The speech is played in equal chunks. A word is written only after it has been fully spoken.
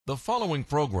The following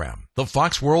program, the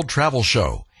Fox World Travel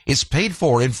Show, is paid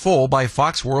for in full by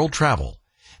Fox World Travel.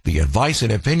 The advice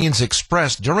and opinions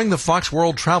expressed during the Fox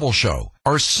World Travel Show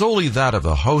are solely that of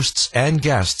the hosts and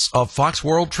guests of Fox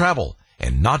World Travel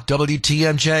and not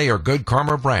WTMJ or Good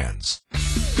Karma brands.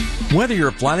 Whether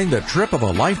you're planning the trip of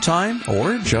a lifetime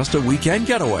or just a weekend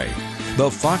getaway, the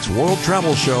Fox World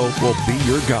Travel Show will be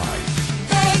your guide.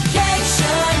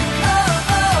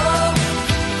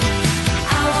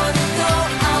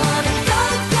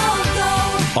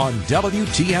 On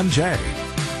WTMJ.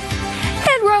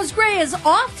 And Rose Gray is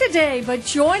off today, but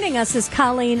joining us is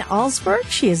Colleen Alsberg.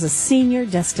 She is a senior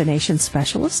destination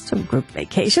specialist of group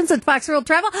vacations at Fox World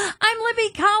Travel. I'm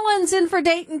Libby Collins in for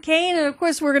Dayton Kane, and of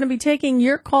course we're going to be taking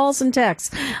your calls and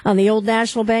texts on the Old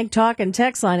National Bank talk and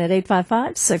text line at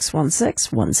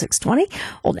 855-616-1620.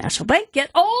 Old National Bank, get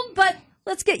old, but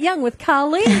let's get young with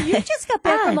Colleen. You just got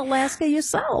back from Alaska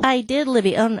yourself. I did,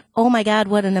 Libby. Oh, my God,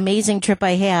 what an amazing trip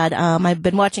I had. I've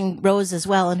been watching Rose as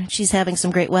well, and she's having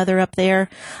some great weather up there.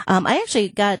 I actually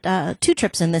got 2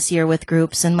 trips in this year with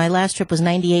groups, and my last trip was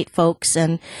 98 folks,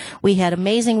 and we had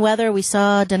amazing weather. We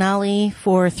saw Denali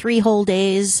for 3 whole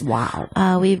days. Wow.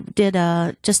 We did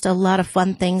just a lot of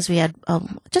fun things. We had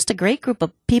just a great group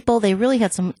of people. They really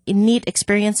had some neat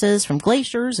experiences from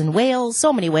glaciers and whales,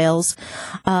 so many whales,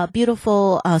 beautiful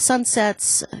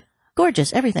sunsets,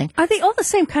 gorgeous, everything. Are they all the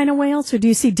same kind of whales, or do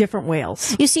you see different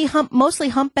whales? You see mostly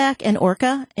humpback and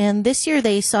orca, and this year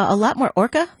they saw a lot more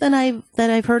orca than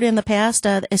I've heard in the past,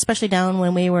 especially down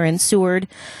when we were in Seward.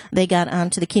 They got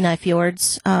onto the Kenai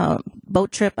Fjords boat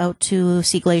trip out to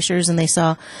see glaciers, and they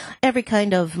saw every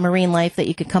kind of marine life that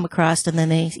you could come across, and then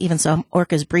they even saw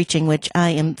orcas breaching, which I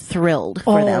am thrilled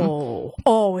for them.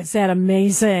 Oh, is that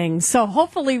amazing? So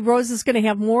hopefully Rose is going to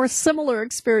have more similar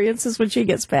experiences when she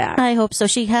gets back. I hope so.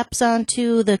 She hops on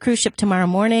to the cruise ship tomorrow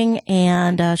morning,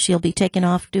 and she'll be taking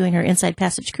off doing her Inside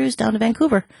Passage cruise down to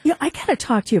Vancouver. Yeah, I got to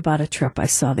talk to you about a trip I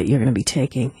saw that you're going to be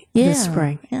taking this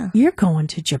spring. Yeah. You're going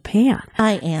to Japan.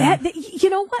 I am. You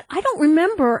know what? I don't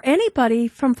remember anybody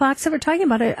from Fox ever talking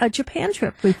about a Japan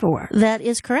trip before. That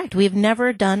is correct. We've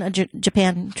never done a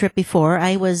Japan trip before.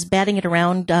 I was batting it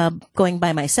around going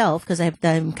by myself because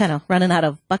I'm kind of running out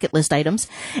of bucket list items,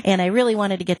 and I really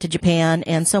wanted to get to Japan,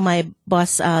 and so my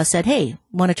boss said, hey,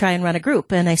 want to try and run a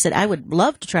group? And I said, I would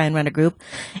love to try and run a group,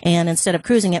 and instead of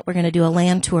cruising it, we're going to do a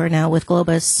land tour now with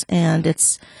Globus, and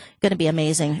it's going to be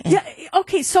amazing. Yeah.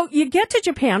 Okay. So you get to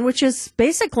Japan, which is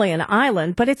basically an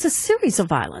island, but it's a series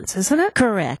of islands, isn't it?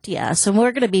 Correct. Yeah. So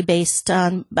we're going to be based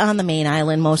on the main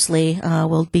island mostly.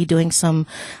 We'll be doing some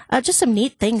just some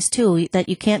neat things too that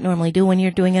you can't normally do when you're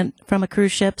doing it from a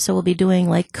cruise ship. So we'll be doing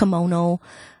like kimono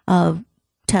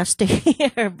testing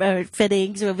or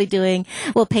fittings.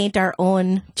 We'll paint our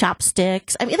own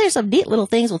chopsticks. I mean, there's some neat little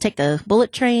things. We'll take the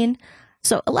bullet train.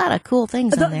 So a lot of cool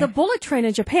things on there. The bullet train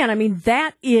in Japan, I mean,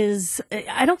 that is,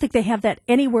 I don't think they have that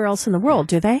anywhere else in the world,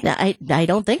 do they? I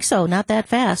don't think so, not that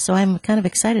fast. So I'm kind of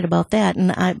excited about that.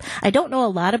 And I don't know a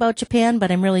lot about Japan, but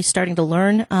I'm really starting to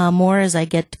learn more as I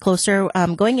get closer.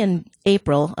 I'm going in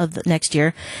April of the next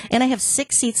year, and I have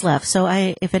 6 seats left. So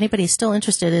if anybody's still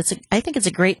interested, I think it's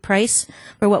a great price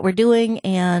for what we're doing,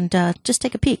 and just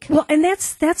take a peek. Well, and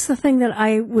that's the thing that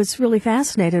I was really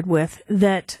fascinated with,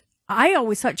 that I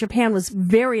always thought Japan was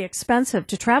very expensive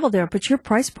to travel there, but your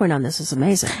price point on this is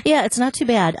amazing. Yeah, it's not too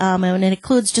bad. And it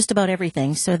includes just about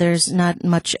everything. So there's not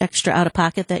much extra out of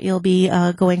pocket that you'll be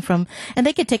going from. And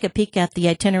they could take a peek at the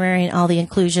itinerary and all the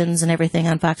inclusions and everything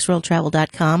on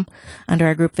foxworldtravel.com under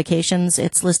our group vacations.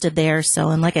 It's listed there. So,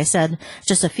 and like I said,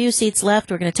 just a few seats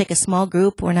left. We're going to take a small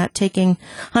group. We're not taking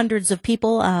hundreds of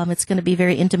people. It's going to be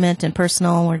very intimate and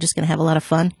personal. We're just going to have a lot of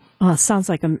fun. Oh, sounds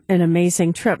like an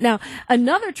amazing trip. Now,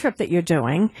 another trip that you're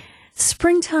doing,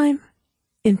 springtime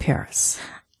in Paris.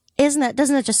 Doesn't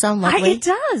it just sound lovely? It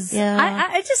does. Yeah.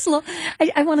 I just love,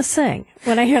 I want to sing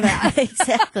when I hear that.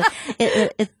 Exactly.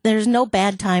 There's no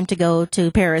bad time to go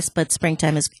to Paris, but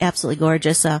springtime is absolutely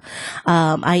gorgeous.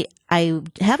 I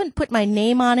haven't put my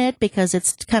name on it because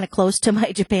it's kind of close to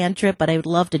my Japan trip, but I would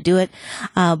love to do it.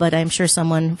 But I'm sure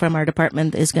someone from our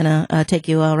department is going to take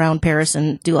you around Paris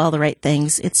and do all the right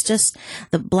things. It's just,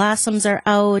 the blossoms are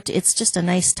out. It's just a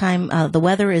nice time. The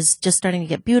weather is just starting to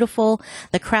get beautiful.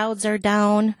 The crowds are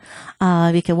down.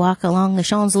 We can walk along the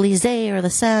Champs-Élysées or the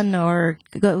Seine, or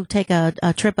go take a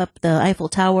trip up the Eiffel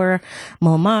Tower,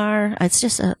 Montmartre. It's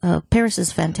just, Paris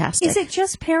is fantastic. Is it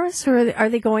just Paris, or are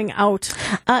they going out?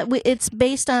 It's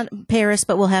based on Paris,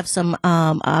 but we'll have some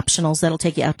optionals that'll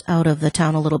take you out of the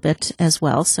town a little bit as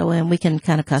well. So, and we can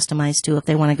kind of customize too if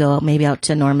they want to go maybe out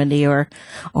to Normandy or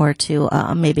to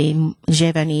maybe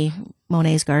Giverny,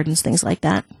 Monet's Gardens, things like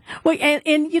that. Well,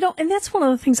 and that's one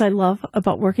of the things I love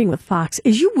about working with Fox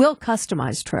is you will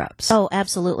customize trips. Oh,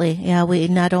 absolutely. Yeah, we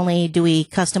not only do we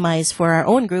customize for our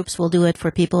own groups, we'll do it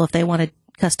for people if they want to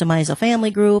customize a family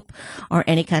group or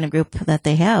any kind of group that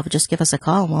they have. Just give us a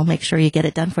call and we'll make sure you get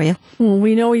it done for you.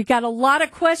 We know we've got a lot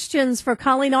of questions for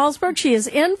Colleen Alsberg. She is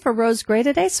in for Rose Gray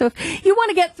today. So if you want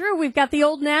to get through, we've got the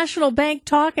Old National Bank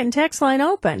talk and text line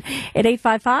open at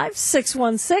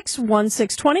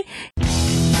 855-616-1620.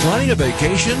 Planning a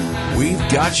vacation? We've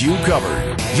got you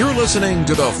covered. You're listening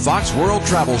to the Fox World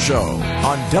Travel Show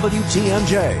on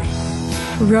WTMJ.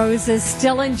 Rose is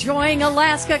still enjoying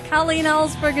Alaska. Colleen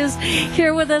Alsberg is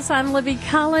here with us. I'm Libby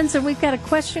Collins, and we've got a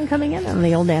question coming in on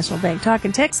the Old National Bank talk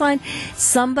and text line.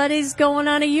 Somebody's going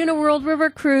on a Uniworld River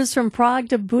cruise from Prague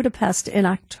to Budapest in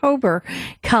October,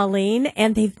 Colleen,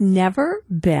 and they've never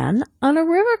been on a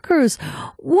river cruise.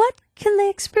 What can they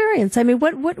experience? I mean,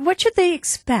 what should they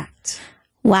expect?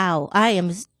 Wow, I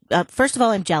am. First of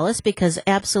all, I'm jealous because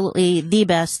absolutely the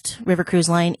best river cruise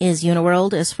line is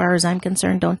Uniworld, as far as I'm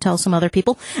concerned. Don't tell some other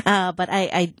people. But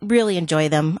I really enjoy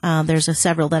them. There's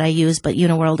several that I use, but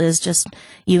Uniworld is just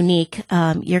unique.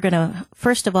 You're going to,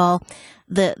 first of all,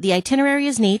 the itinerary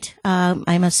is neat.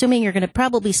 I'm assuming you're going to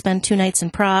probably spend 2 nights in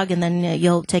Prague, and then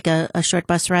you'll take a short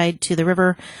bus ride to the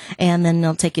river, and then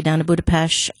they'll take you down to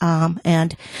Budapest.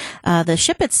 And the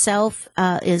ship itself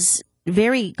is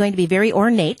going to be very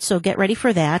ornate, so get ready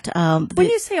for that. When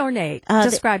you say ornate,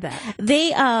 describe that.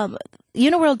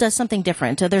 Uniworld does something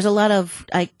different. There's a lot of,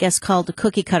 I guess, called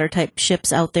cookie cutter type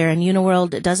ships out there, and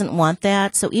Uniworld doesn't want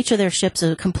that. So each of their ships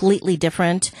are completely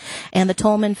different. And the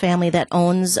Tolman family that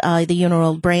owns the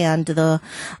Uniworld brand, the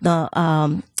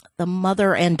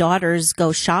mother and daughters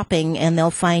go shopping and they'll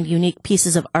find unique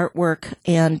pieces of artwork.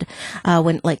 And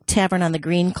when like Tavern on the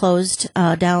Green closed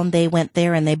down, they went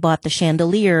there and they bought the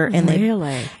chandelier. And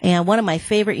and one of my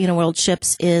favorite Uniworld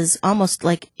ships is almost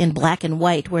like in black and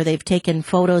white, where they've taken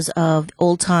photos of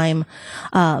old time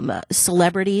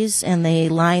celebrities and they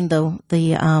line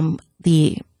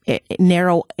the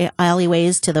narrow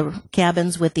alleyways to the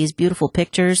cabins with these beautiful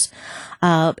pictures.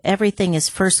 Everything is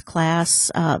first class.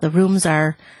 The rooms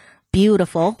are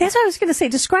beautiful. That's what I was going to say.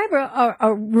 Describe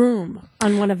a room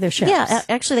on one of their ships. Yeah,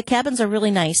 actually, the cabins are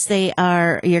really nice.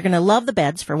 You're going to love the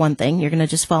beds, for one thing. You're going to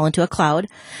just fall into a cloud.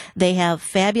 They have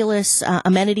fabulous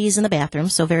amenities in the bathroom,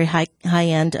 so very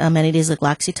high-end amenities like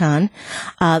L'Occitane.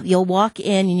 You'll walk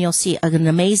in and you'll see an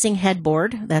amazing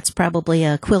headboard. That's probably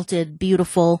a quilted,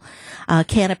 beautiful,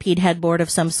 canopied headboard of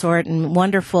some sort, and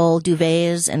wonderful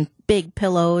duvets and big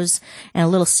pillows and a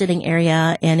little sitting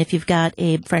area. And if you've got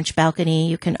a French balcony,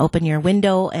 you can open your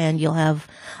window and you'll have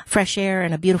fresh air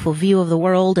and a beautiful view of the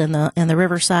world and the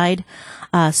riverside.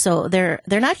 So they're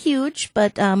not huge,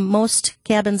 but most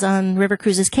cabins on river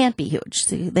cruises can't be huge.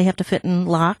 They have to fit in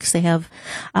locks. They have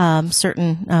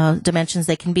certain dimensions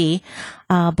they can be.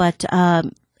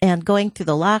 And going through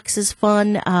the locks is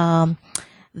fun. And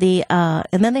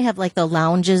then they have like the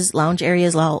lounge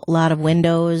areas, a lot of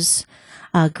windows.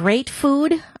 Great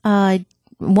food,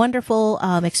 wonderful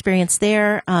experience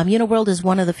there. Uniworld is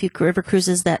one of the few river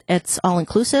cruises that it's all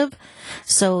inclusive,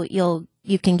 so you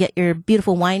can get your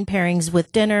beautiful wine pairings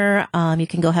with dinner. You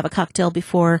can go have a cocktail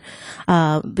before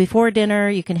dinner.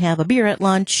 You can have a beer at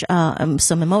lunch,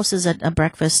 some mimosas at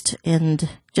breakfast, and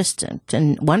just a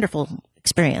wonderful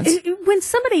experience. When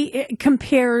somebody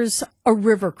compares a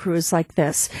river cruise like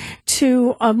this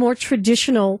to a more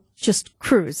traditional just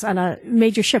cruise on a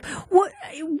major ship,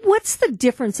 what's the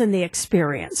difference in the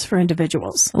experience for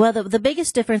individuals? Well, the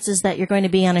biggest difference is that you're going to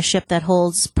be on a ship that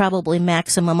holds probably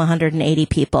maximum 180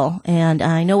 people. And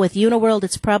I know with Uniworld,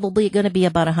 it's probably going to be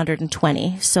about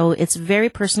 120. So it's very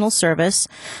personal service.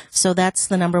 So that's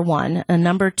the number one.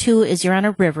 Number two is you're on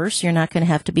a river, so you're not going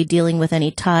to have to be dealing with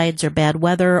any tides or bad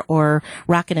weather or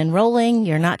rocking and rolling.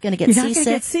 You're not going to get seasick. Not going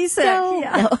to get seasick.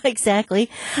 No,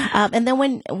 exactly. And then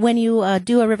when you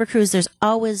do a river cruise, there's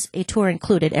always a tour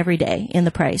included every day in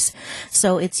the price.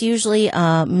 So it's usually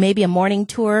maybe a morning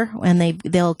tour, and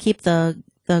they'll keep the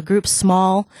group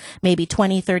small, maybe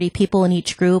 20, 30 people in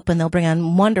each group, and they'll bring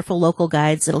on wonderful local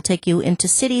guides that'll take you into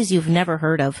cities you've never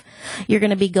heard of. You're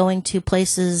going to be going to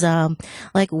places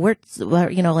like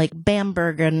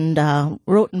Bamberg and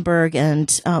Rothenburg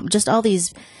and just all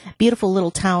these beautiful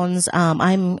little towns.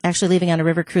 I'm actually leaving on a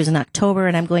river cruise in October,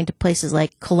 and I'm going to places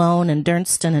like Cologne and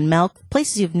Dürnsten and Melk,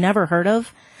 places you've never heard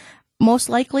of, most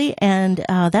likely, and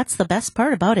that's the best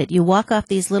part about it. You walk off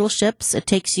these little ships. It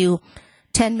takes you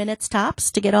 10 minutes tops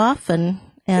to get off, and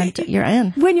and you're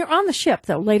in. When you're on the ship,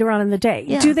 though, later on in the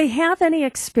day, do they have any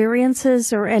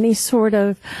experiences or any sort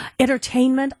of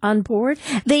entertainment on board?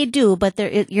 They do, but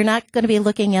you're not going to be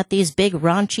looking at these big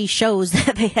raunchy shows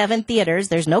that they have in theaters.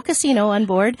 There's no casino on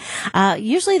board.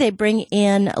 Usually they bring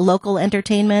in local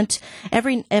entertainment.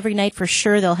 Every night for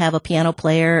sure they'll have a piano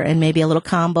player and maybe a little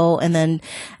combo, and then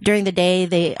during the day,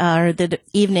 the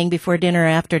evening before dinner,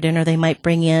 after dinner, they might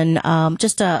bring in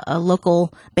just a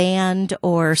local band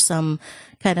or some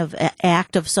kind of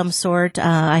act of some sort.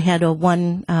 I had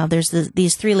there's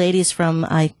these three ladies from,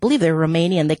 I believe they're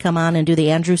Romanian. They come on and do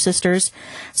the Andrew Sisters.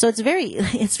 So it's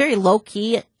very low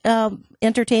key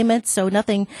entertainment, so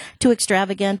nothing too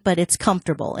extravagant, but it's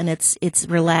comfortable and it's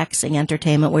relaxing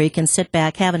entertainment where you can sit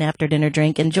back, have an after dinner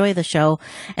drink, enjoy the show,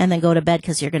 and then go to bed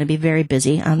because you're going to be very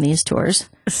busy on these tours.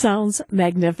 Sounds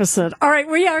magnificent. All right,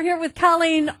 we are here with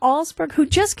Colleen Alsberg, who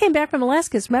just came back from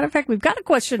Alaska. As a matter of fact, we've got a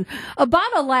question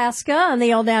about Alaska on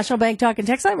the Old National Bank Talk and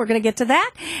Text line. We're going to get to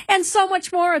that and so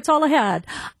much more. It's all ahead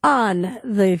on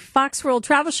the Fox World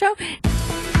Travel Show.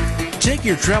 Take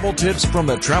your travel tips from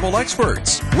the travel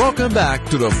experts. Welcome back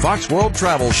to the Fox World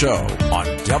Travel Show on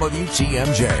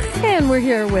WTMJ. And we're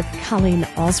here with Colleen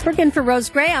Alsberg. And for Rose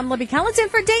Gray, I'm Libby Collins, in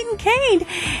for Dayton Kane.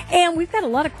 And we've got a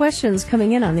lot of questions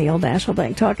coming in on the Old National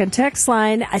Bank Talk and Text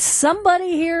line.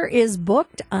 Somebody here is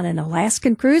booked on an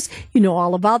Alaskan cruise. You know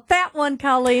all about that one,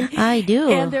 Colleen. I do.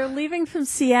 And they're leaving from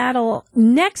Seattle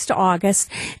next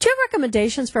August. Do you have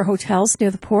recommendations for hotels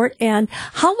near the port? And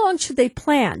how long should they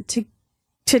plan to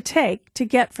take to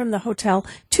get from the hotel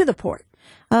to the port?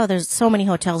 Oh, there's so many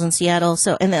hotels in Seattle.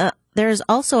 So, and there's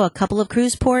also a couple of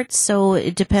cruise ports. So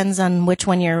it depends on which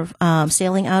one you're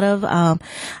sailing out of.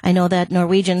 I know that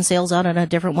Norwegian sails out on a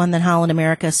different one than Holland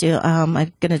America. So I'm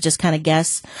going to just kind of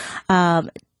guess.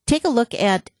 Take a look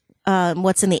at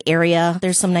what's in the area.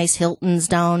 There's some nice Hiltons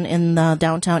down in the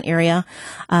downtown area.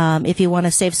 If you want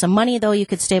to save some money, though, you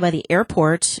could stay by the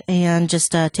airport and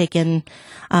just take in,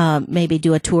 maybe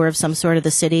do a tour of some sort of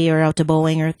the city or out to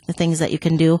Boeing or the things that you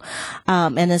can do.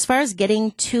 And as far as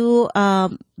getting to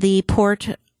the port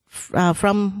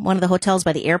from one of the hotels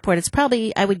by the airport, it's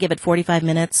probably, I would give it 45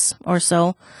 minutes or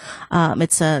so.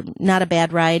 It's not a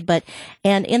bad ride,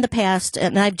 and in the past,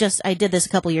 and I did this a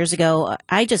couple years ago,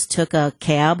 I just took a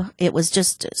cab. It was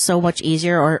just so much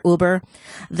easier, or Uber,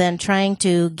 than trying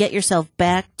to get yourself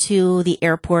back to the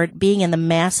airport, being in the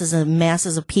masses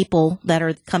of people that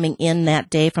are coming in that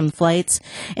day from flights,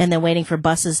 and then waiting for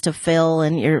buses to fill,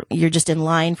 and you're just in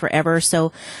line forever.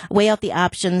 So weigh out the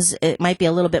options. It might be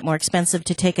a little bit more expensive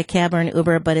to take a cab or an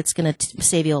Uber, but it's going to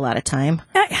save you a lot of time.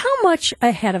 How much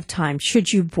ahead of time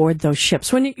should you board those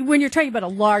ships when you're talking about a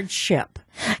large ship?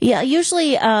 Yeah,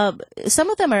 usually some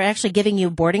of them are actually giving you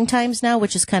boarding times now,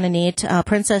 which is kind of neat.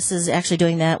 Princess is actually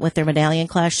doing that with their Medallion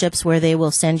class ships, where they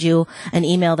will send you an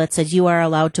email that says you are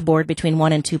allowed to board between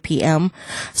 1 and 2 p.m.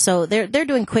 So they're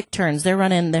doing quick turns. They're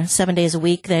running 7 days a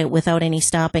week without any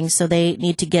stopping. So they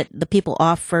need to get the people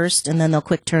off first, and then they'll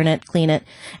quick turn it, clean it,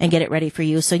 and get it ready for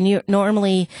you. So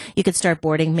normally you could start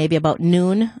boarding maybe about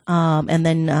noon, and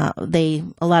then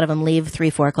a lot of them leave 3,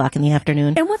 4 o'clock in the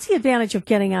afternoon. And what's the advantage of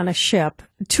getting on a ship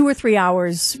 2 or 3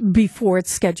 hours before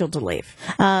it's scheduled to leave?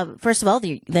 First of all,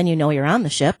 then you know you're on the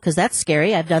ship, because that's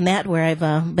scary. I've done that where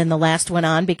I've been the last one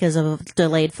on because of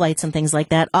delayed flights and things like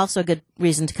that. Also a good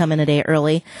reason to come in a day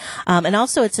early. And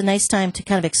also it's a nice time to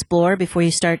kind of explore before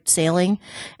you start sailing,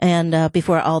 and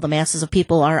before all the masses of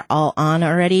people are all on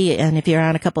already. And if you're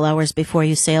on a couple hours before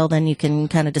you sail, then you can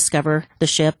kind of discover the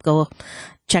ship, go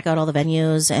check out all the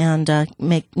venues, and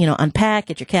unpack,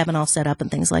 get your cabin all set up and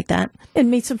things like that.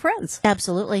 And meet some friends.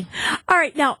 Absolutely. All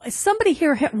right. Now, somebody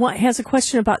here has a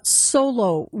question about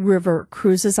solo river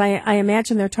cruises. I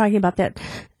imagine they're talking about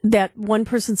that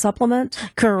one-person supplement?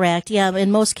 Correct. Yeah.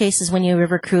 In most cases, when you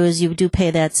river cruise, you do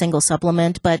pay that single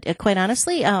supplement. But quite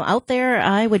honestly, out there,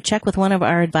 I would check with one of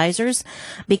our advisors,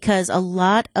 because a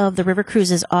lot of the river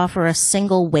cruises offer a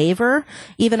single waiver.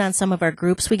 Even on some of our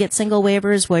groups, we get single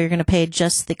waivers where you're going to pay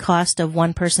just the cost of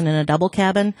one person in a double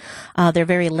cabin. They're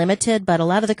very limited, but a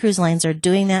lot of the cruise lines are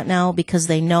doing that now because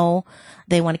they know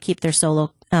they want to keep their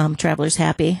solo travelers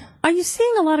happy. Are you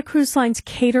seeing a lot of cruise lines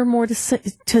cater more to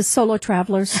solo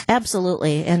travelers?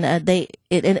 Absolutely.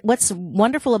 And what's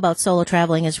wonderful about solo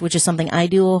traveling which is something I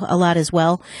do a lot as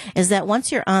well, is that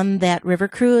once you're on that river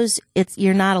cruise,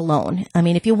 you're not alone. I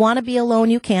mean, if you want to be alone,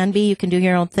 you can be. You can do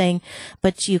your own thing,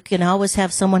 but you can always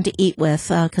have someone to eat with,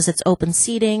 because it's open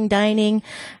seating, dining.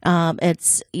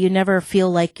 You never feel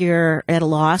like you're at a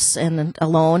loss and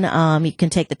alone. You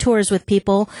can take the tours with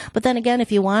people, but then again,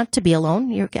 if you want to be alone,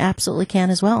 you absolutely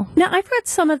can as well. Now, I've read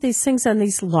some of these things on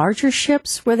these larger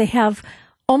ships where they have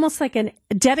almost like a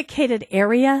dedicated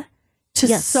area to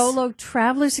Yes. solo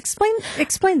travelers.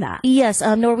 Explain that. Yes,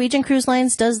 Norwegian Cruise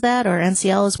Lines does that, or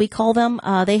NCL as we call them.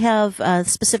 They have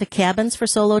specific cabins for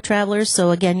solo travelers.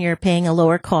 So again, you're paying a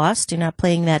lower cost. You're not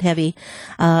paying that heavy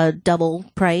double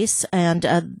price. And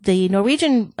the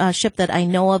Norwegian ship that I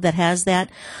know of that has that,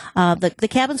 the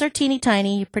cabins are teeny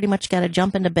tiny. You pretty much got to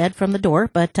jump into bed from the door,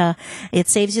 but it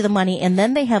saves you the money. And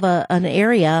then they have an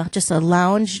area, just a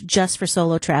lounge, just for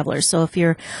solo travelers. So if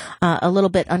you're a little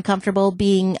bit uncomfortable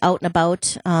being out and about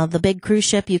the big cruise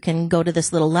ship, you can go to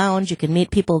this little lounge. You can meet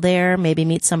people there, maybe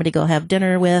meet somebody to go have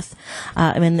dinner with,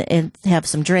 and have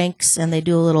some drinks, and they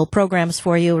do little programs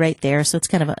for you right there. So it's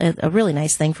kind of a really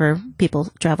nice thing for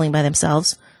people traveling by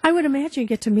themselves. I would imagine you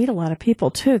get to meet a lot of people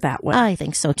too that way. I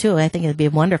think so too. I think it'd be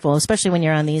wonderful, especially when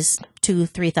you're on these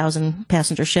 2,000-3,000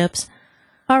 passenger ships.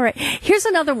 All right. Here's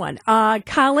another one.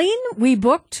 Colleen, we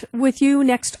booked with you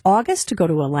next August to go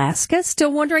to Alaska.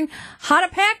 Still wondering how to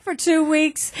pack for 2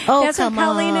 weeks. Oh, That's come from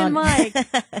Colleen on. and Mike.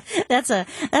 That's a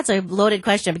loaded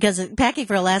question because packing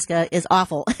for Alaska is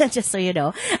awful. Just so you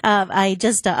know, I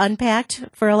just unpacked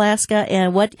for Alaska,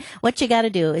 and what you got to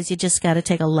do is you just got to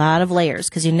take a lot of layers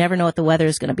because you never know what the weather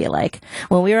is going to be like.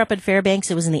 When we were up in Fairbanks,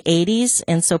 it was in the 80s,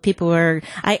 and so people were.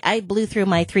 I blew through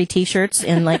my 3 T-shirts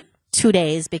in like 2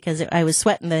 days because I was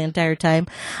sweating the entire time.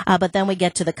 But then we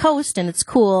get to the coast and it's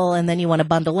cool, and then you want to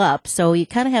bundle up. So you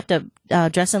kind of have to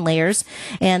dress in layers.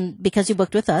 And because you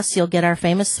booked with us, you'll get our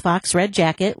famous Fox Red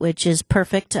jacket, which is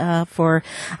perfect for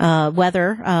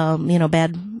weather,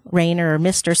 bad rain or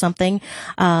mist or something.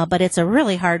 But it's a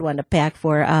really hard one to pack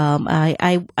for.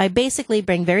 I basically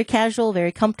bring very casual,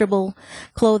 very comfortable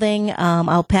clothing.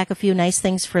 I'll pack a few nice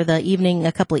things for the evening,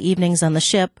 a couple of evenings on the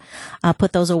ship.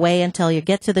 Put those away until you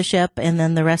get to the ship, and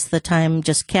then the rest of the time,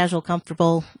 just casual,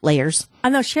 comfortable layers.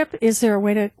 On the ship, is there a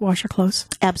way to wash your clothes?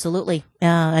 Absolutely.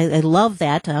 I love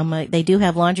that. They do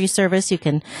have laundry service. You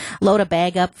can load a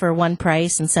bag up for one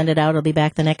price and send it out. It'll be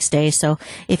back the next day. So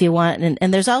if you want,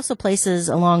 and there's also places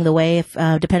along the way, if,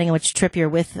 depending on which trip you're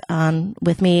with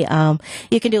me,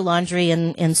 you can do laundry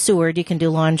in Seward. You can do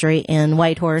laundry in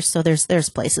Whitehorse. So there's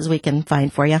places we can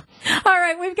find for you. All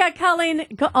right. We've got Colleen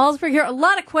Alsberg here. A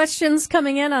lot of questions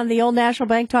coming in on the Old National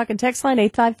Bank Talk and Text line,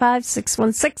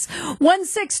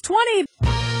 855-616-1620.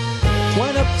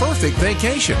 Plan a perfect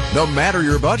vacation, no matter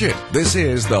your budget. This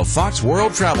is the Fox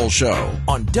World Travel Show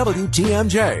on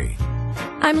WTMJ.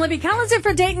 I'm Libby Collins in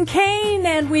for Dayton Kane,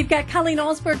 and we've got Colleen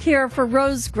Alsberg here for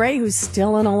Rose Gray, who's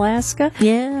still in Alaska.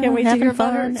 Yeah, can't wait to hear fun.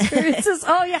 about her experiences.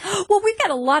 Oh, yeah. Well, we've got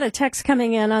a lot of texts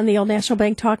coming in on the Old National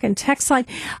Bank Talk and Text line.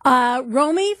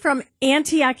 Romy from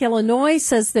Antioch, Illinois,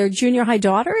 says their junior high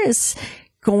daughter is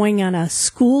going on a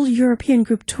school European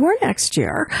group tour next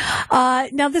year.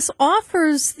 Now this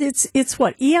offers, it's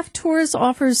what? EF Tours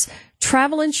offers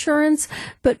travel insurance,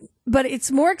 but it's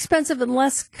more expensive and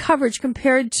less coverage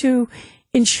compared to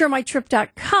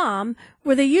InsureMyTrip.com,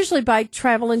 where they usually buy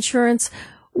travel insurance.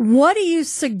 What do you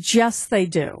suggest they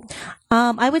do?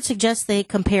 I would suggest they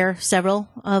compare several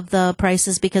of the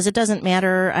prices because it doesn't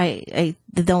matter. I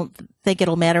don't think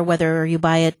it'll matter whether you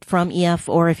buy it from EF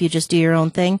or if you just do your own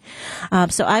thing.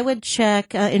 So I would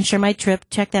check, Insure My Trip,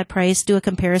 check that price, do a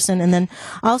comparison, and then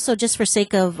also just for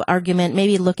sake of argument,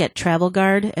 maybe look at Travel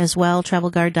Guard as well,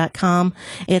 travelguard.com.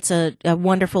 It's a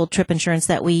wonderful trip insurance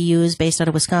that we use based out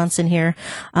of Wisconsin here,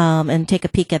 and take a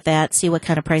peek at that, see what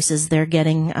kind of prices they're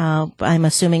getting. I'm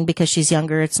assuming because she's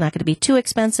younger, it's not going to be too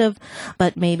expensive,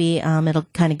 but maybe it'll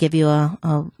kind of give you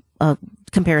a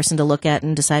comparison to look at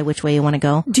and decide which way you want to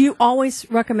go. Do you always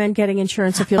recommend getting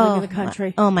insurance if you're leaving the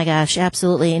country? Oh my gosh,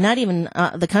 absolutely. Not even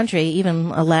the country, even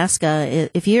Alaska.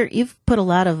 If you've put a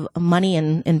lot of money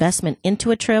and investment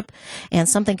into a trip and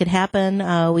something could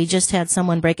happen, we just had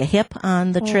someone break a hip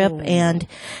on the trip and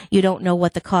you don't know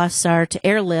what the costs are to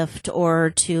airlift or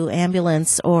to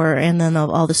ambulance and then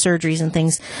all the surgeries and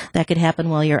things that could happen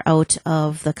while you're out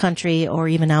of the country or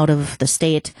even out of the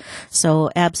state. So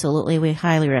absolutely, we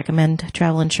highly recommend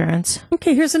travel insurance.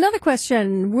 Okay, here's another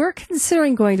question. We're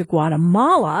considering going to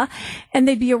Guatemala, and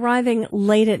they'd be arriving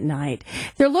late at night.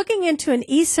 They're looking into an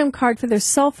eSIM card for their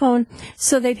cell phone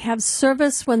so they'd have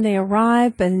service when they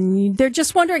arrive, and they're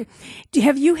just wondering,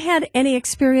 have you had any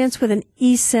experience with an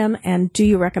eSIM, and do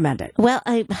you recommend it? Well,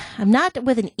 I'm not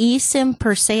with an eSIM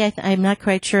per se. I'm not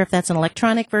quite sure if that's an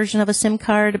electronic version of a SIM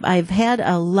card. I've had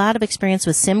a lot of experience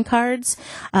with SIM cards.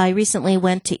 I recently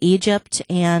went to Egypt,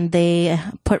 and they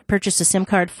purchased a SIM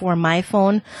card for my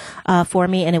phone for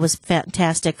me, and it was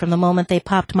fantastic. From the moment they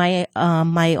popped my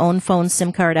my own phone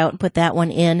SIM card out and put that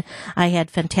one in, I had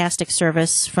fantastic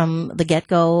service from the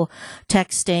get-go,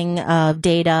 texting,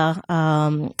 data,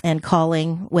 and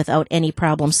calling without any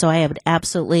problems. So I would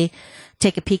absolutely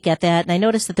take a peek at that. And I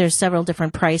noticed that there's several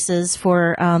different prices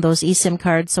for those eSIM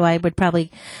cards. So I would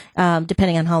probably,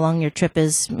 depending on how long your trip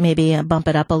is, maybe bump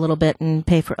it up a little bit and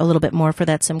pay for a little bit more for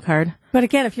that SIM card. But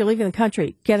again, if you're leaving the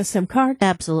country, get a SIM card.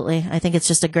 Absolutely. I think it's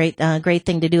just a great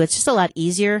thing to do. It's just a lot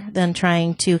easier than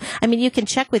trying to, I mean, you can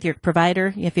check with your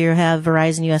provider if you have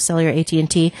Verizon, US Cellular,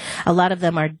 AT&T. A lot of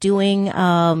them are doing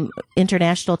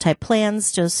international type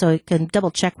plans just so you can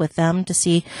double check with them to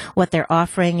see what they're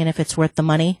offering and if it's worth the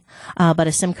money. But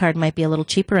a SIM card might be a little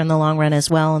cheaper in the long run as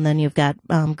well. And then you've got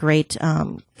great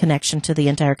connection to the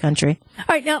entire country. All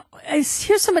right. Now,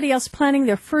 here's somebody else planning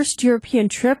their first European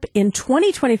trip in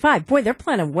 2025. Boy, they're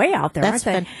planning way out there, That's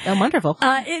aren't they? Wonderful.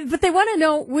 But they want to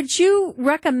know, would you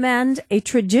recommend a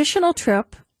traditional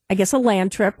trip, I guess a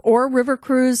land trip, or a river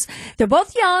cruise? They're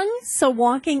both young, so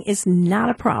walking is not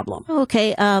a problem.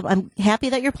 Okay, I'm happy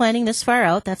that you're planning this far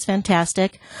out. That's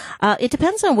fantastic. It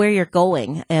depends on where you're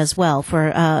going as well.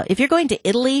 For if you're going to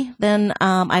Italy, then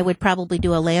I would probably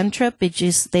do a land trip.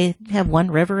 They have one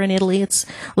river in Italy. It's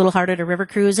a little harder to river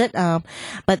cruise it,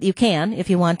 but you can if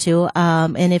you want to.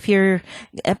 And if you're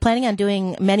planning on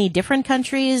doing many different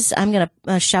countries, I'm going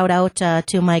to shout out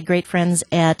to my great friends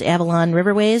at Avalon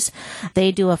Riverways.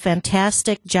 They do a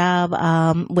fantastic job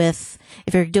with,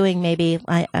 if you're doing maybe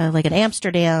like in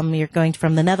Amsterdam, you're going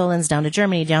from the Netherlands down to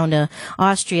Germany, down to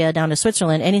Austria, down to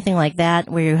Switzerland, anything like that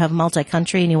where you have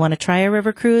multi-country and you want to try a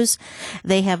river cruise.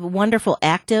 They have wonderful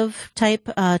active type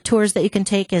tours that you can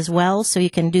take as well. So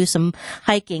you can do some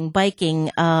hiking,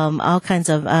 biking, all kinds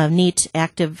of neat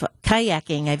active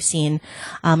kayaking I've seen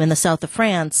in the south of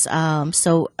France.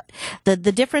 So the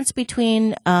difference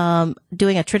between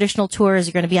doing a traditional tour is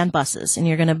you're going to be on buses and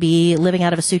you're going to be living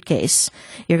out of a suitcase.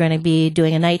 You're going to be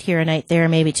doing a night here, a night there,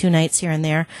 maybe 2 nights here and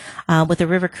there. With a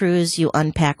river cruise, you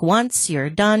unpack once, you're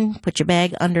done, put your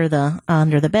bag under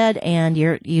the bed, and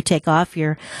you take off.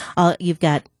 You've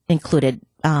got included.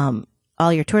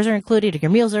 All your tours are included,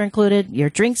 your meals are included, your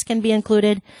drinks can be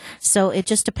included. So it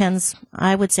just depends,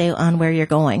 I would say, on where you're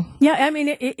going. Yeah, I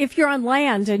mean, if you're on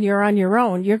land and you're on your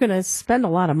own, you're going to spend a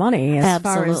lot of money as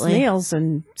far as meals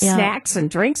and snacks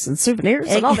and drinks and souvenirs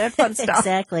and all that fun stuff.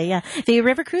 Exactly, yeah. If you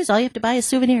river cruise, all you have to buy is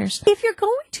souvenirs. If you're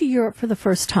going to Europe for the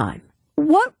first time,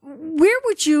 where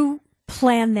would you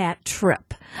plan that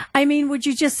trip? I mean, would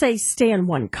you just say stay in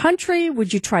one country?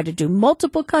 Would you try to do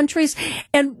multiple countries?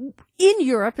 And in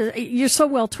Europe, you're so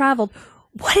well traveled.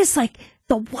 What is like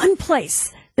the one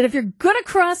place that if you're going to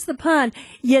cross the pond,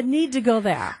 you need to go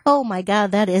there? Oh my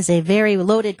God, that is a very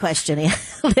loaded question,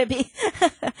 Libby.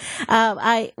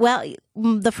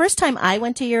 The first time I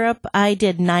went to Europe, I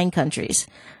did 9 countries.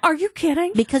 Are you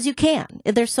kidding? Because you can.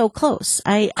 They're so close.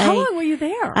 How long were you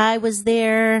there? I was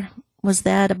there. Was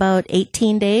that about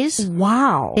 18 days?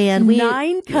 Wow. And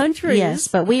 9 countries. Yes,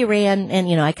 but we ran,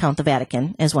 and I count the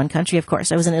Vatican as one country, of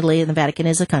course. I was in Italy and the Vatican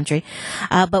is a country.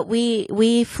 But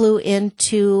we flew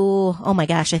into, oh my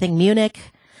gosh, I think Munich.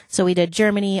 So we did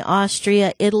Germany,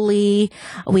 Austria, Italy.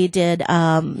 We did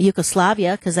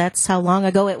Yugoslavia, because that's how long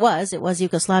ago it was. It was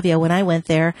Yugoslavia when I went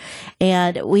there,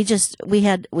 and we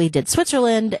did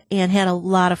Switzerland and had a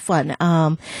lot of fun.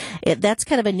 That's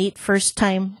kind of a neat first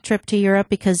time trip to Europe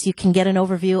because you can get an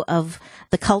overview of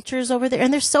the cultures over there,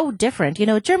 and they're so different.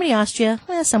 Germany, Austria,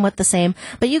 somewhat the same,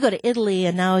 but you go to Italy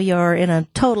and now you're in a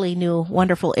totally new,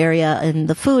 wonderful area, and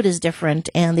the food is different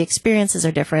and the experiences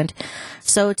are different.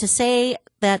 So to say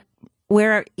that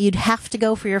where you'd have to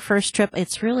go for your first trip,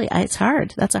 it's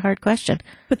hard. That's a hard question.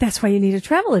 But that's why you need a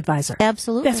travel advisor.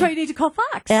 Absolutely. That's why you need to call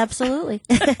Fox. Absolutely.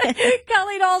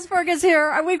 Colleen Alsberg is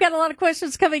here. We've got a lot of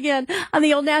questions coming in on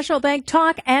the Old National Bank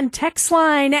talk and text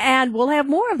line, and we'll have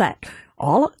more of that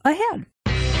all ahead.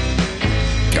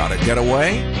 Gotta get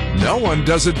away? No one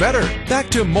does it better. Back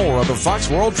to more of the Fox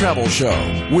World Travel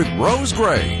Show with Rose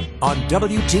Gray on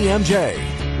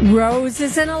WTMJ. Rose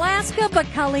is in Alaska, but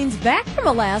Colleen's back from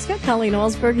Alaska. Colleen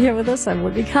Alsberg here with us. I'm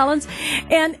Libby Collins.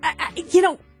 And,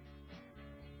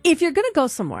 if you're going to go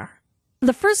somewhere,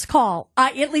 the first call,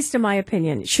 at least in my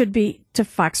opinion, should be to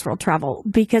Fox World Travel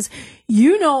because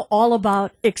you know all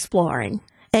about exploring.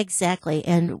 Exactly.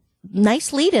 And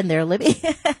nice lead in there, Libby.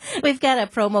 We've got a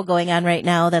promo going on right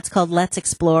now that's called Let's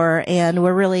Explore, and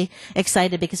we're really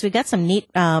excited because we've got some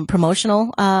neat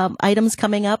promotional items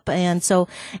coming up. And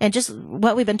just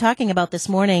what we've been talking about this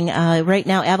morning, right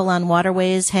now Avalon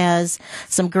Waterways has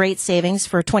some great savings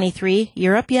for 23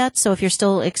 Europe yet. So if you're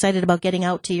still excited about getting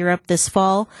out to Europe this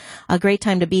fall, a great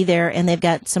time to be there. And they've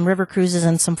got some river cruises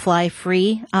and some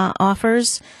fly-free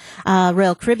offers.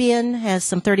 Royal Caribbean has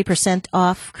some 30%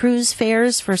 off cruise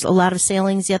fares for a lot of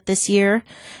sailings yet this year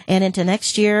and into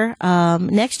next year.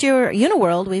 Next year,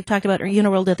 Uniworld, we've talked about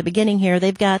Uniworld at the beginning here.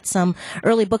 They've got some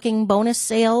early booking bonus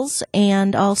sales,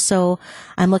 and also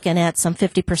I'm looking at some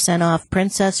 50% off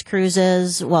Princess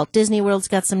Cruises. Walt Disney World's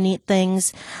got some neat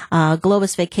things.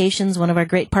 Globus Vacations, one of our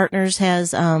great partners,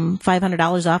 has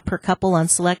 $500 off per couple on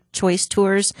select choice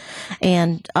tours,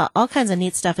 and all kinds of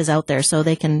neat stuff is out there, so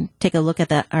they can take a look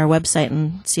at our website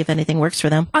and see if anything works for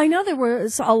them. I know there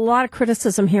was a lot of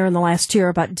criticism here in the last year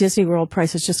about Disney World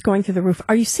prices just going through the roof.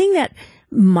 Are you seeing that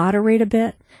moderate a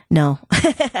bit? No,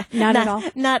 not at all.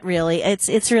 Not really.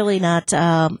 It's really not.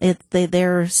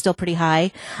 They're still pretty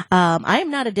high. I am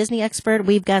not a Disney expert.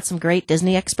 We've got some great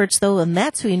Disney experts though, and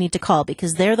that's who you need to call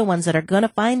because they're the ones that are going to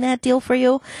find that deal for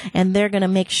you, and they're going to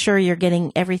make sure you're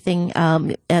getting everything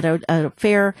at a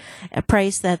fair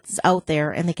price that's out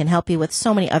there, and they can help you with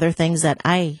so many other things that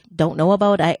I don't know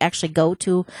about. I actually go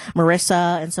to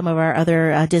Marissa and some of our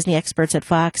other Disney experts at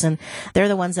Fox, and they're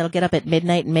the ones that'll get up at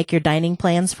midnight and make your dining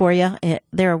plans for you.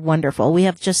 They're wonderful. We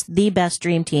have just the best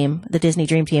dream team, the Disney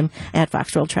Dream Team at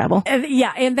Fox World Travel.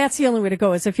 And that's the only way to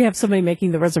go is if you have somebody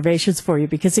making the reservations for you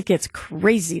because it gets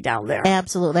crazy down there.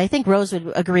 Absolutely. I think Rose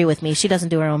would agree with me. She doesn't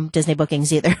do her own Disney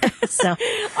bookings either. So, all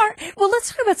right. Well,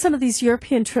 let's talk about some of these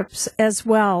European trips as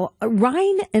well.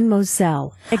 Rhine and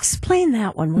Moselle. Explain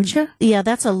that one, would you? Yeah,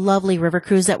 that's a lovely river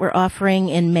cruise that we're offering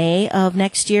in May of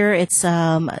next year. It's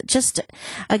just,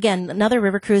 again, another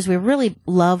river cruise. We really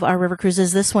love our river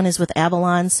cruises. This one is with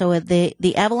Avalon. So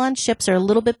the Avalon ships are a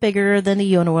little bit bigger than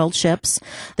the Uniworld ships.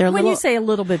 When you say a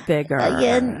little bit bigger,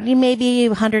 you maybe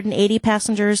 180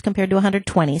 passengers compared to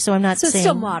 120. So I'm not saying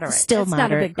still moderate. Still it's moderate,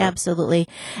 not a big group. Absolutely.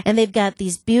 And they've got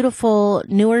these beautiful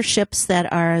newer ships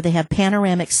they have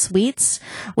panoramic suites,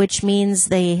 which means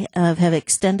they have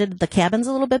extended the cabins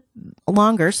a little bit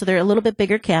longer, so they're a little bit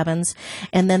bigger cabins.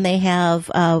 And then they have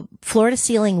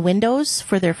floor-to-ceiling windows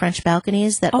for their French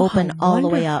balconies that open all the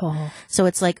way up. So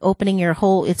it's like opening your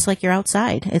whole. It's like you're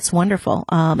outside. It's wonderful.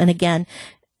 And again,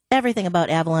 everything about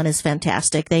Avalon is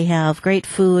fantastic. They have great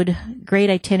food, great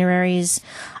itineraries,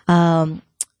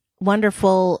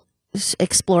 wonderful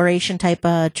exploration type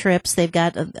trips. They've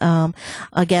got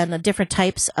again different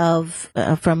types of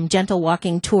from gentle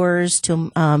walking tours to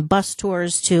bus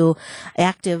tours to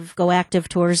active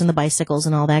tours and the bicycles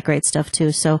and all that great stuff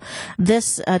too. So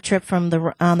this trip from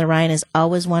on the Rhine is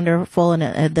always wonderful,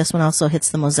 and this one also hits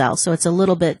the Moselle. So it's a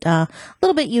little bit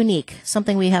unique,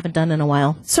 something we haven't done in a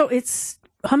while. So it's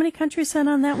how many countries then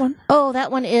on that one? Oh,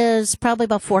 that one is probably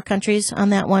about 4 countries on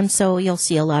that one. So you'll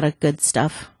see a lot of good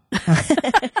stuff.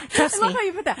 Trust I love me. how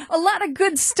you put that. A lot of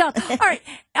good stuff. All right.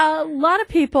 A lot of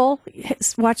people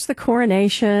watch the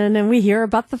coronation and we hear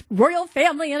about the royal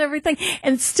family and everything.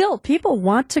 And still, people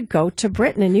want to go to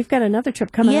Britain. And you've got another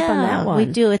trip coming up on that one. We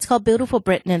do. It's called Beautiful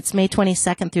Britain. It's May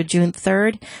 22nd through June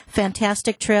 3rd.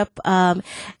 Fantastic trip.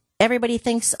 Everybody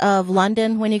thinks of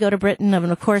London when you go to Britain,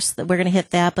 and of course we're going to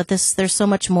hit that, but there's so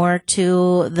much more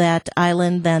to that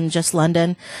island than just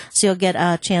London. So you'll get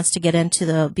a chance to get into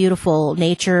the beautiful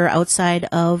nature outside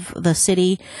of the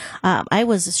city. I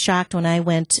was shocked when I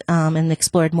went and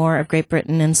explored more of Great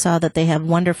Britain and saw that they have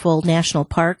wonderful national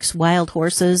parks, wild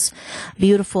horses,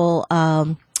 beautiful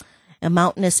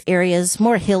mountainous areas,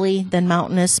 more hilly than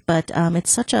mountainous, but it's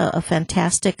such a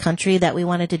fantastic country that we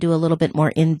wanted to do a little bit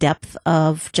more in-depth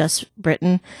of just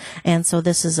Britain. And so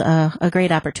this is a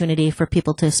great opportunity for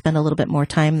people to spend a little bit more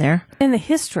time there. And the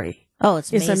history. Oh,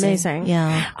 it's amazing. It's amazing.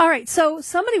 Yeah. All right. So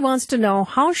somebody wants to know,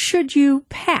 how should you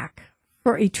pack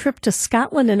for a trip to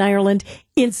Scotland and Ireland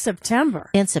in September?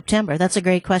 In September. That's a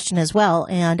great question as well.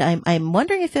 And I'm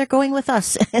wondering if they're going with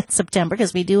us in September,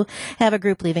 because we do have a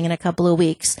group leaving in a couple of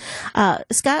weeks.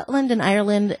 Scotland and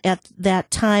Ireland at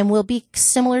that time will be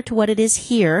similar to what it is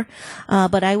here.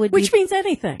 But I would Which means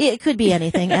anything. It could be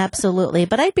anything, absolutely.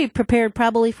 But I'd be prepared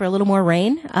probably for a little more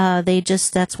rain.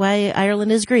 That's why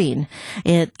Ireland is green.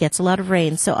 It gets a lot of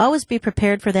rain. So always be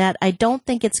prepared for that. I don't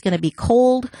think it's going to be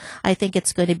cold. I think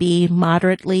it's going to be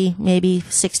moderately, maybe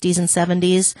 60s and 70s.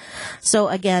 So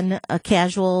again,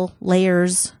 casual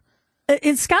layers.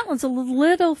 In Scotland's a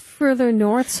little further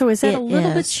north, so is that a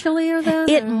little bit chillier then?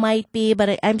 It might be,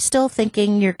 but I'm still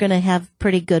thinking you're going to have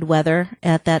pretty good weather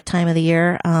at that time of the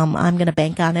year. I'm going to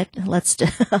bank on it.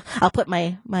 I'll put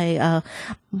my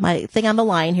thing on the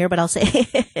line here, but I'll say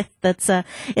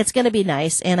it's going to be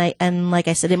nice. And like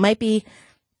I said, it might be.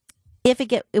 If we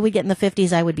get in the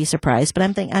 50s, I would be surprised. But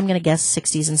I'm going to guess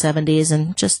 60s and 70s,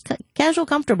 and just casual,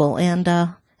 comfortable, and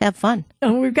have fun.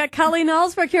 And we've got Colleen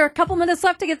Alsberg here. A couple minutes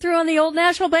left to get through on the Old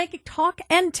National Bank talk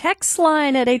and text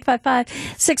line at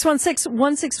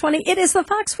 855-616-1620. It is the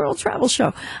Fox World Travel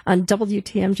Show on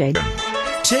WTMJ.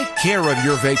 Take care of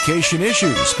your vacation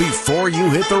issues before you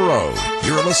hit the road.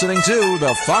 You're listening to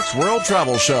the Fox World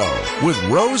Travel Show with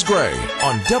Rose Gray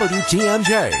on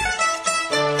WTMJ.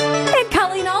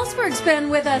 Colleen Alsberg's been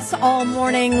with us all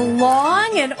morning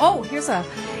long, and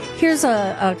here's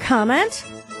a comment.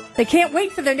 They can't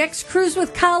wait for their next cruise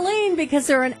with Colleen because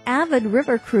they're an avid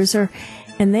river cruiser,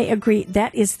 and they agree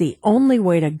that is the only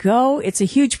way to go. It's a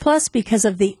huge plus because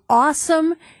of the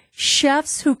awesome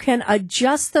chefs who can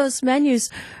adjust those menus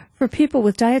for people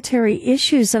with dietary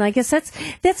issues, and I guess that's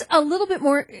a little bit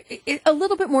more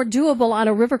doable on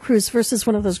a river cruise versus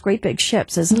one of those great big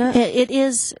ships, isn't it? It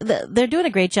is. They're doing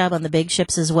a great job on the big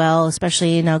ships as well,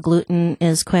 especially now gluten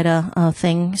is quite a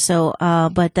thing. So,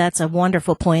 but that's a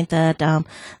wonderful point that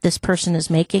this person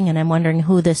is making, and I'm wondering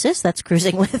who this is that's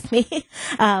cruising with me.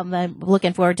 I'm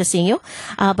looking forward to seeing you.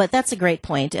 But that's a great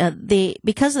point.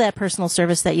 Because of that personal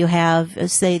service that you have,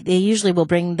 they usually will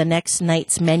bring the next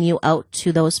night's menu out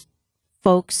to those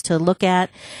folks to look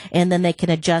at, and then they can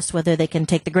adjust whether they can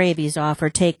take the gravies off or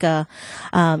take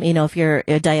if you're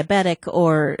a diabetic,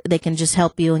 or they can just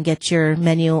help you and get your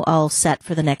menu all set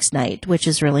for the next night, which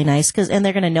is really nice. And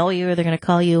they're going to know you, or they're going to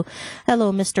call you,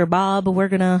 hello, Mr. Bob, we're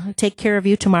going to take care of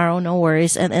you tomorrow, no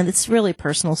worries. And it's really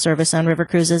personal service on river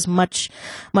cruises, much,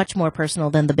 much more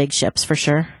personal than the big ships, for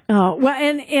sure. Oh, well,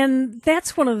 and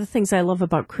that's one of the things I love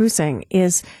about cruising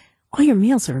is all your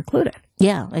meals are included.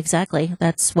 Yeah, exactly.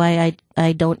 That's why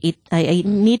I don't eat. I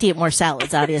need to eat more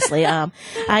salads, obviously.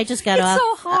 I just got off. It's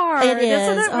so hard, it is.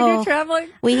 Isn't it, when you're traveling?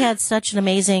 We had such an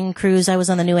amazing cruise. I was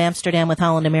on the New Amsterdam with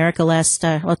Holland America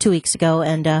 2 weeks ago,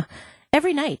 and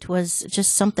every night was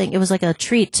just something. It was like a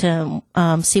treat to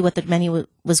see what the menu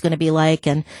was going to be like,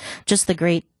 and just the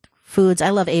great foods.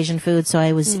 I love Asian food, so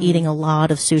I was eating a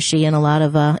lot of sushi and a lot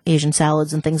of Asian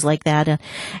salads and things like that.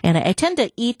 And I tend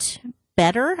to eat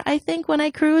better, I think, when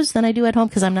I cruise than I do at home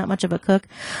because I'm not much of a cook.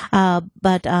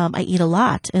 But I eat a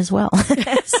lot as well.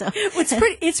 So.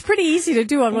 It's pretty easy to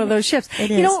do on one of those ships.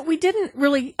 It is. You know what? We didn't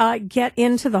really get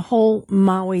into the whole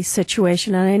Maui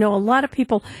situation, and I know a lot of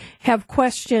people have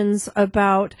questions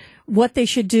about what they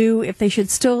should do, if they should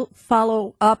still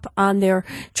follow up on their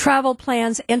travel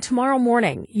plans. And tomorrow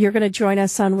morning, you're going to join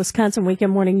us on Wisconsin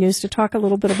Weekend Morning News to talk a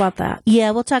little bit about that.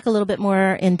 Yeah, we'll talk a little bit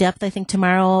more in depth, I think,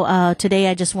 tomorrow. Today,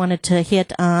 I just wanted to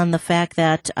hit on the fact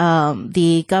that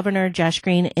the governor, Josh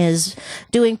Green, is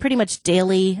doing pretty much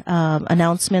daily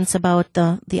announcements about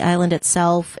the island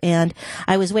itself. And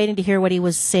I was waiting to hear what he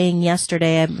was saying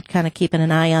yesterday. I'm kind of keeping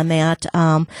an eye on that.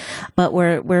 But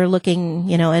we're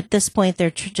looking, at this point,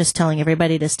 they're just telling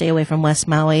everybody to stay away from West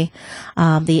Maui.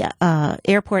 The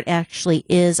airport actually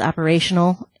is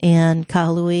operational in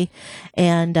Kahului,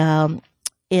 and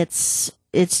it's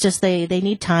just they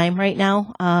need time right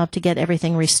now to get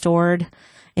everything restored.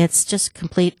 It's just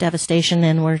complete devastation,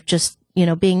 and we're just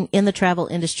being in the travel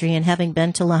industry and having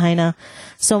been to Lahaina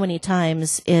so many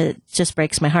times, it just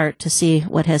breaks my heart to see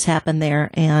what has happened there.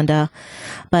 And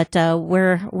but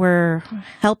we're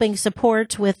helping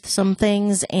support with some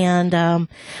things, and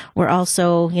we're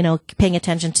also paying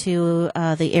attention to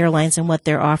the airlines and what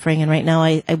they're offering. And right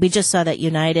now, we just saw that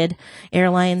United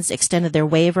Airlines extended their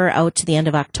waiver out to the end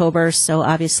of October. So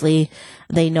obviously,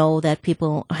 they know that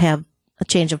people have a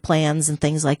change of plans and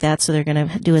things like that, so they're going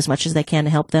to do as much as they can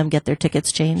to help them get their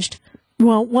tickets changed.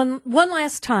 Well, one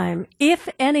last time, if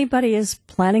anybody is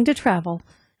planning to travel,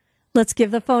 let's give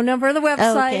the phone number of the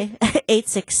website. Okay.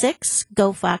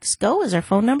 866-GO-FOX-GO is our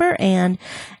phone number, and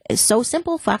it's so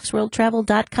simple,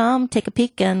 foxworldtravel.com. Take a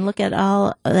peek and look at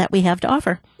all that we have to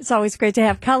offer. It's always great to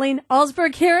have Colleen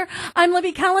Alsberg here. I'm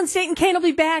Libby Collins. Dayton Kane will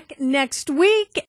be back next week.